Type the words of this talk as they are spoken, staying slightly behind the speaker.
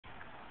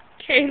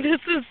Okay,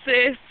 this is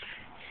Sis.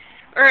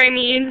 Or I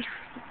mean,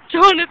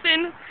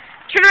 Jonathan.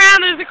 Turn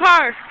around, there's a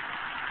car.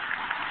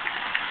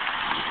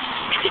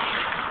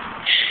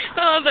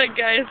 Oh, that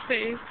guy's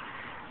face.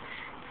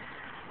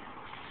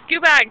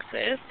 Scoot back,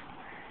 Sis.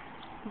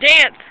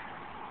 Dance.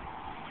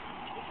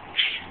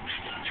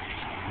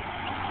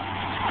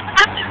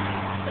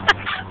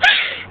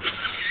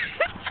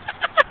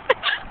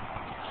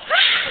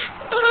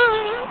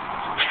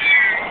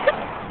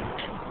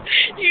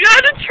 You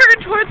gotta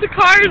turn towards the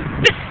cars.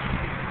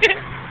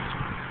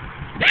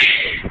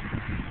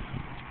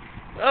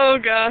 Oh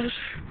gosh.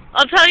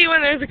 I'll tell you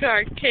when there's a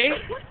car, okay?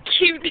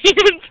 Keep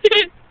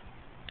dancing.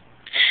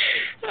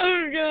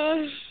 Oh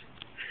gosh.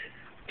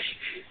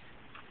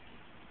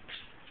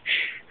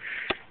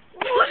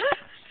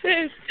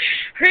 Sis,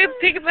 hurry up,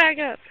 pick it back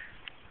up.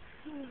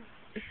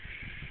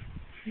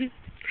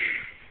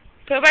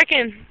 Put it back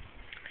in.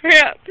 Hurry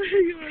up.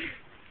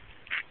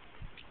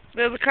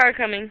 There's a car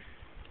coming.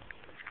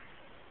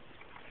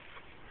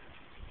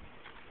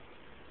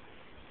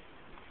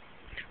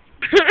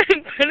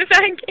 Put it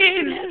back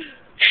in.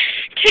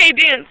 Okay,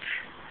 dance.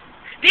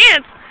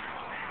 Dance!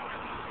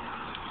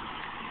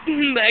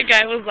 That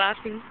guy was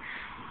laughing.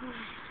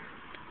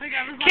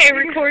 Okay,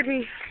 record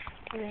me.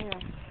 Yeah.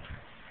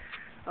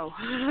 Oh,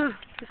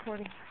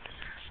 recording.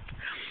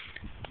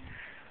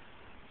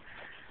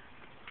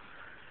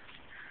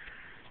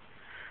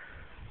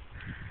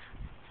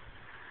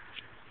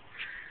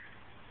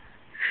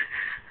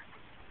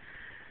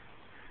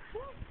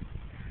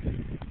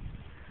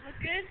 Look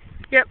good?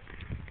 Yep.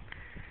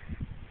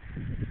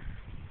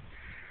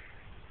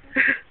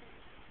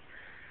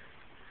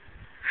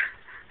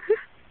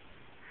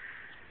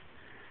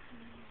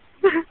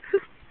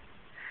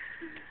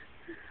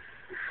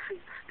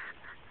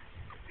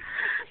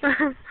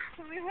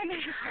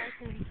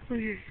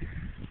 You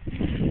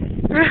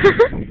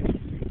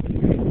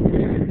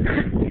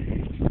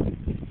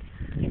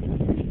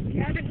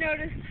haven't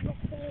noticed the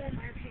hole in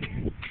my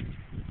pants.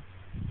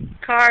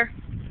 Car.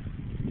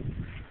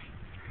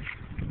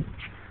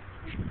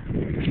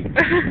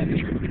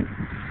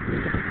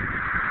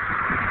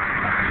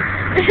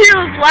 He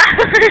was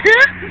laughing.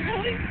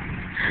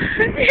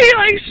 He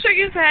like shook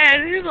his head.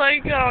 He was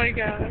like, oh my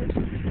gosh.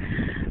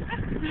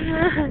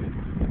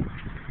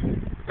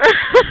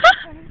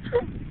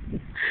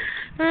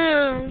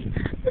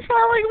 It's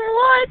not like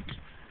what?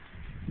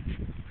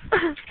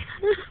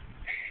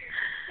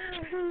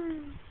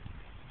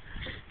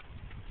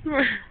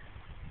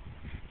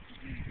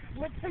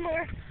 What's the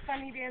more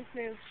funny dance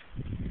move?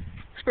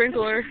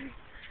 Sprinkler.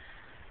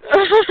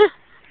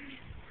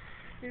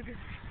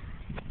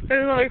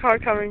 There's another car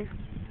coming.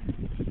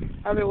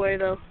 Other way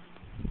though.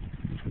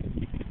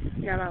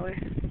 Yeah, that way.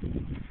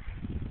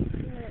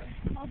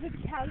 I'll just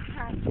count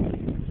past.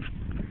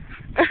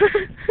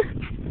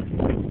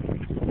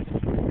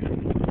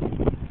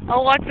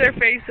 I'll watch their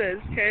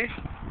faces, okay?